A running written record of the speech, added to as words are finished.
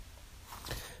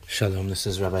Shalom, this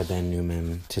is Rabbi Ben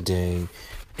Newman. Today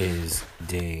is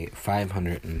day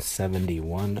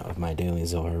 571 of my daily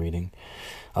Zohar reading.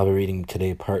 I'll be reading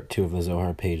today part 2 of the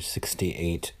Zohar, page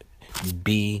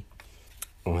 68b,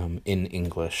 in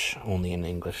English, only in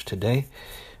English today.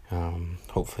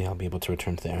 Hopefully I'll be able to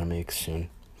return to the Aramaic soon,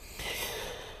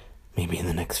 maybe in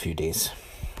the next few days.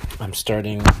 I'm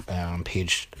starting on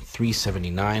page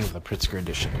 379 of the Pritzker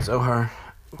edition of Zohar,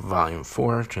 volume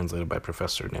 4, translated by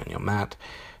Professor Daniel Matt,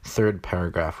 third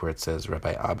paragraph where it says,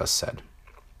 Rabbi Abba said.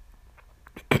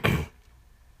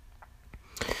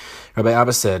 Rabbi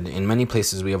Abba said, in many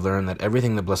places we have learned that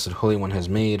everything the Blessed Holy One has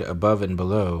made above and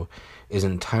below is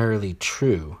entirely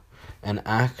true, an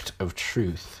act of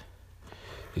truth.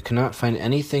 You cannot find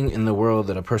anything in the world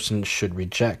that a person should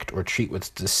reject or treat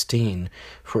with disdain,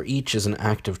 for each is an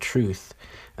act of truth,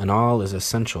 and all is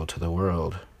essential to the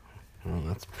world. Well,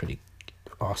 that's pretty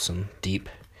awesome, deep.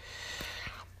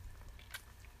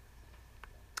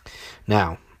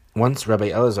 Now, once Rabbi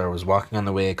Elazar was walking on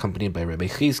the way accompanied by Rabbi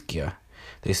Chizkiah.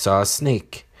 They saw a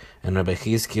snake, and Rabbi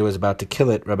Chizkiah was about to kill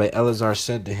it. Rabbi Elazar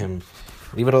said to him,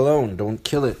 "Leave it alone, don't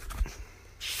kill it."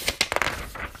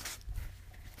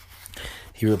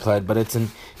 He replied, "But it's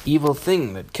an evil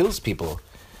thing that kills people."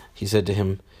 He said to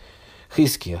him,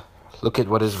 "Chizkiah, look at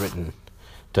what is written.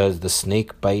 Does the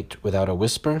snake bite without a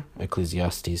whisper?"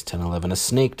 Ecclesiastes 10:11. A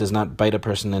snake does not bite a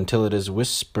person until it is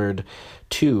whispered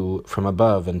to from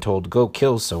above and told, "Go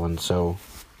kill so-and-so."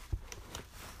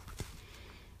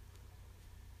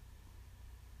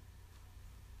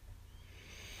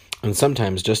 And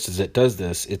sometimes, just as it does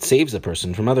this, it saves a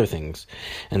person from other things,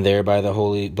 and thereby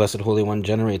the Blessed Holy One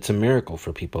generates a miracle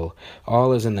for people.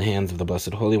 All is in the hands of the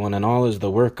Blessed Holy One, and all is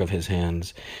the work of his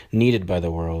hands, needed by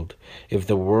the world. If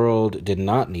the world did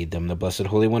not need them, the Blessed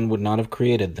Holy One would not have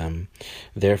created them.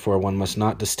 Therefore, one must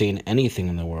not disdain anything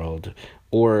in the world,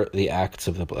 or the acts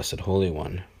of the Blessed Holy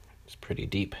One. It's pretty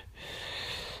deep.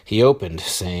 He opened,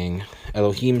 saying,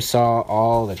 Elohim saw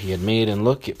all that he had made, and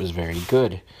look, it was very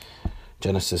good.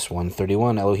 Genesis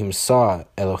 1:31, Elohim saw,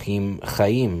 Elohim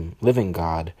Chaim, living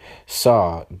God,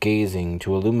 saw, gazing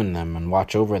to illumine them and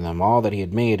watch over them, all that he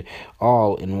had made,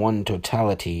 all in one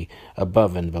totality,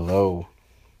 above and below.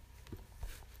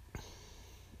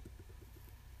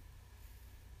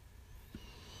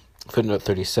 Footnote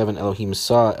 37, Elohim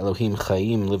saw, Elohim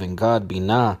Chaim, living God,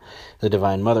 Binah, the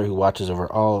Divine Mother who watches over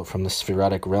all from the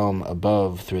spherotic realm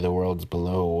above through the worlds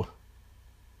below.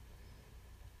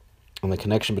 And the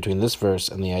connection between this verse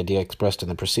and the idea expressed in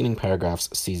the preceding paragraphs,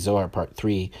 see Zohar Part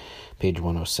 3, page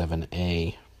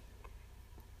 107a.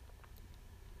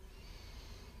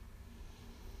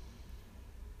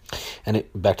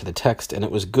 Back to the text, and it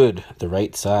was good, the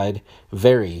right side,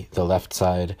 very, the left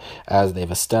side, as they've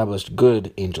established,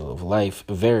 good, angel of life,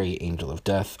 very, angel of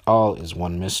death, all is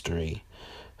one mystery.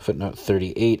 Footnote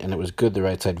 38, and it was good, the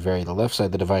right side, very, the left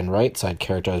side, the divine right side,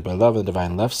 characterized by love, and the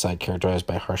divine left side, characterized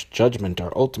by harsh judgment,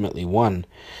 are ultimately one,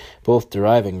 both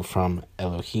deriving from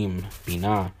Elohim,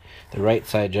 Binah. The right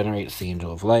side generates the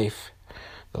angel of life,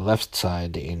 the left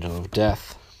side, the angel of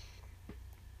death.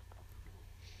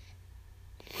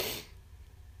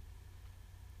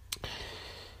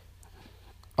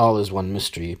 All is one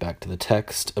mystery. Back to the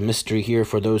text. A mystery here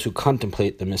for those who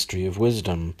contemplate the mystery of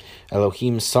wisdom.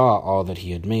 Elohim saw all that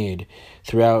he had made.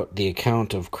 Throughout the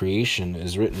account of creation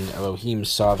is written, Elohim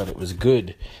saw that it was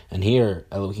good. And here,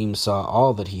 Elohim saw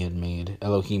all that he had made.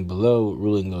 Elohim below,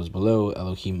 ruling those below.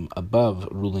 Elohim above,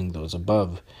 ruling those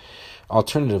above.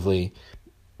 Alternatively,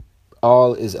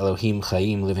 all is Elohim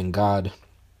Chaim, living God,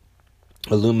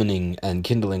 illumining and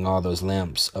kindling all those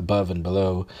lamps above and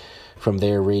below. From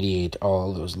there radiate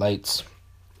all those lights,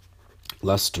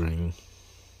 lustering.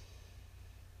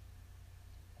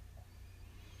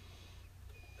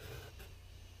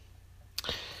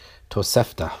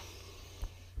 Tosefta.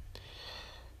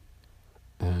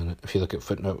 And if you look at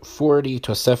footnote 40,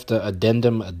 Tosefta, addenda,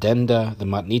 the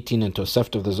Matnitin and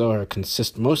Tosefta of the Zohar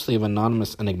consist mostly of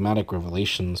anonymous enigmatic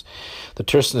revelations. The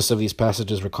terseness of these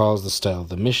passages recalls the style of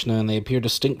the Mishnah, and they appear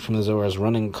distinct from the Zohar's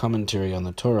running commentary on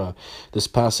the Torah. This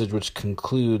passage, which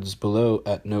concludes below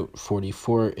at note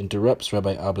 44, interrupts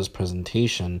Rabbi Abba's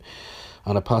presentation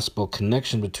on a possible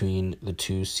connection between the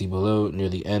two. See below near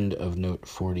the end of note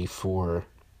 44.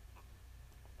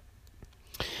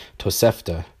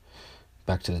 Tosefta.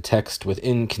 Back to the text.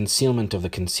 Within concealment of the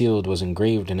concealed was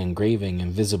engraved an engraving,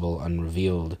 invisible,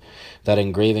 unrevealed. That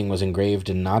engraving was engraved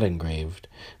and not engraved.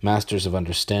 Masters of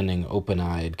understanding,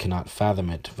 open-eyed, cannot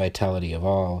fathom it, vitality of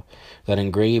all. That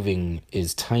engraving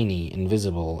is tiny,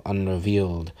 invisible,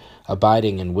 unrevealed,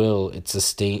 abiding in will, its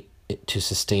to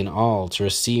sustain all, to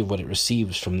receive what it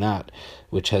receives from that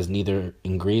which has neither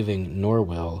engraving nor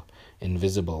will,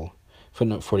 invisible.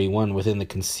 Footnote 41, within the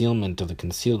concealment of the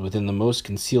concealed, within the most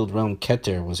concealed realm,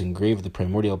 Keter, was engraved the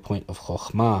primordial point of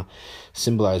Chokhmah,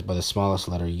 symbolized by the smallest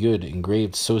letter Yud,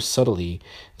 engraved so subtly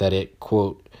that it,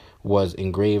 quote, was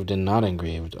engraved and not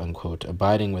engraved, unquote,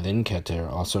 abiding within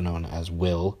Keter, also known as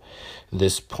will.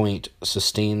 This point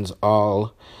sustains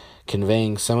all,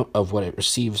 conveying some of what it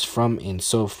receives from Ein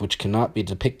Sof, which cannot be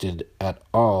depicted at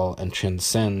all and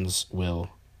transcends will.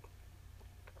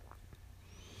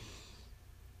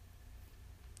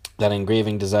 That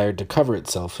engraving desired to cover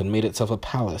itself and made itself a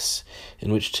palace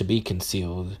in which to be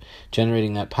concealed,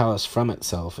 generating that palace from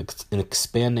itself and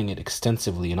expanding it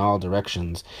extensively in all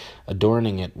directions,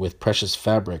 adorning it with precious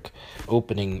fabric,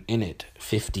 opening in it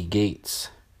 50 gates.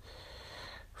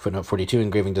 Footnote 42,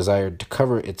 engraving desired to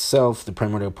cover itself, the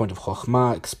primordial point of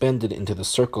Chokhmah, expanded into the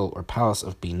circle or palace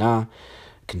of Binah,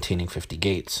 containing 50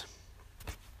 gates.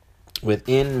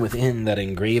 Within that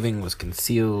engraving was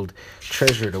concealed,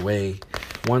 treasured away.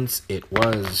 Once it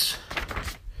was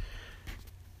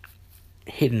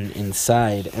hidden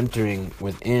inside, entering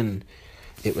within,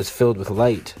 it was filled with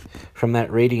light. From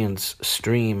that radiance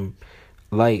stream,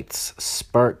 lights,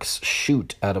 sparks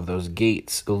shoot out of those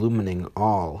gates, illumining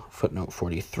all. Footnote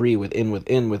 43, within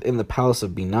the palace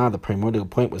of Binah, the primordial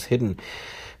point was hidden,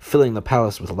 filling the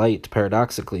palace with light.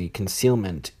 Paradoxically,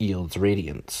 concealment yields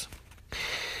radiance.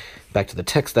 Back to the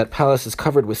text, that palace is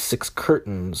covered with 6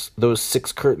 curtains. Those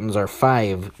 6 curtains are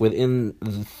 5. Within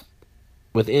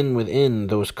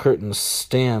those curtains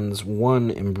stands one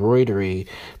embroidery.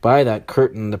 By that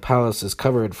curtain the palace is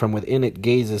covered. From within it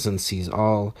gazes and sees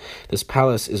all. This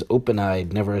palace is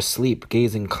open-eyed, never asleep,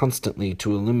 gazing constantly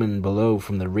to illumine below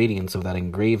from the radiance of that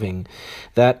engraving.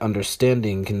 That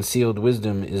understanding, concealed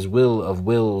wisdom, is will of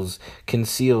wills,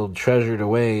 concealed, treasured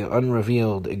away,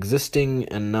 unrevealed, existing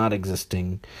and not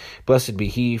existing. Blessed be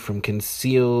he from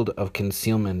concealed of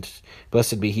concealment.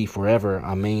 Blessed be he forever.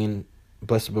 Amen.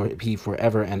 Blessed be he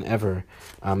forever and ever.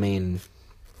 Amen.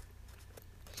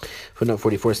 Footnote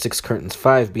 44, 6 curtains.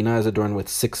 5, Binah is adorned with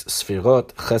 6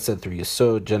 sfirot, chesed through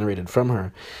yesod, generated from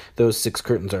her. Those 6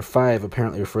 curtains are 5,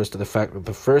 apparently refers to the fact that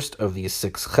the first of these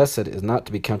 6, chesed, is not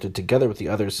to be counted together with the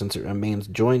others since it remains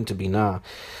joined to Binah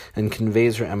and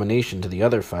conveys her emanation to the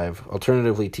other 5.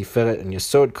 Alternatively, tiferet and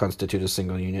yesod constitute a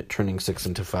single unit, turning 6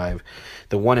 into 5.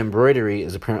 The one embroidery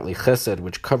is apparently chesed,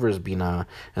 which covers Binah,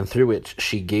 and through which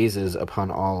she gazes upon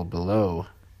all below.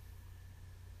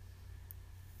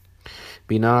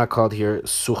 Binah, called here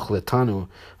suchletanu,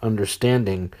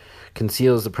 understanding,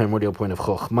 conceals the primordial point of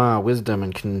chokhmah, wisdom,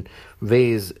 and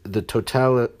conveys the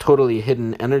totally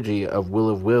hidden energy of will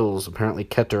of wills, apparently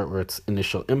keter, or its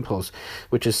initial impulse,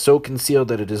 which is so concealed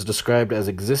that it is described as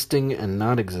existing and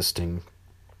not existing.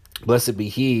 Blessed be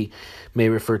he may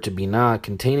refer to Binah,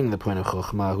 containing the point of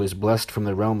chokhmah, who is blessed from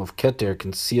the realm of keter,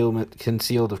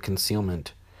 concealed of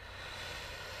concealment.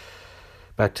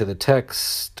 Back to the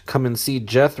text. Come and see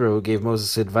Jethro, who gave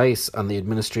Moses advice on the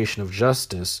administration of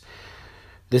justice.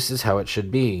 This is how it should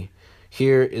be.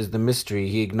 Here is the mystery.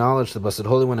 He acknowledged the Blessed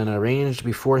Holy One and arranged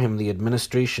before him the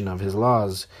administration of his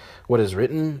laws. What is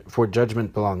written? For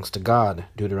judgment belongs to God,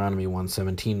 Deuteronomy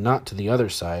 1:17, not to the other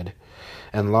side,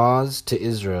 and laws to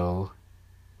Israel,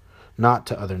 not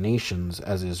to other nations,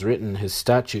 as is written, his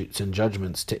statutes and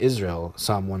judgments to Israel,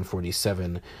 Psalm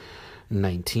 147:19.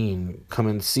 Come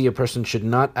and see, a person should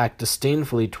not act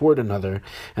disdainfully toward another,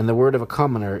 and the word of a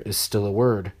commoner is still a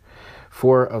word.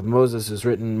 For of Moses is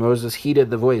written, Moses heeded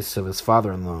the voice of his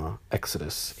father-in-law,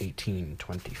 Exodus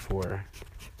 18:24.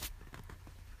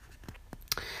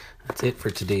 That's it for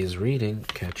today's reading.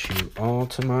 Catch you all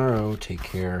tomorrow. Take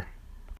care.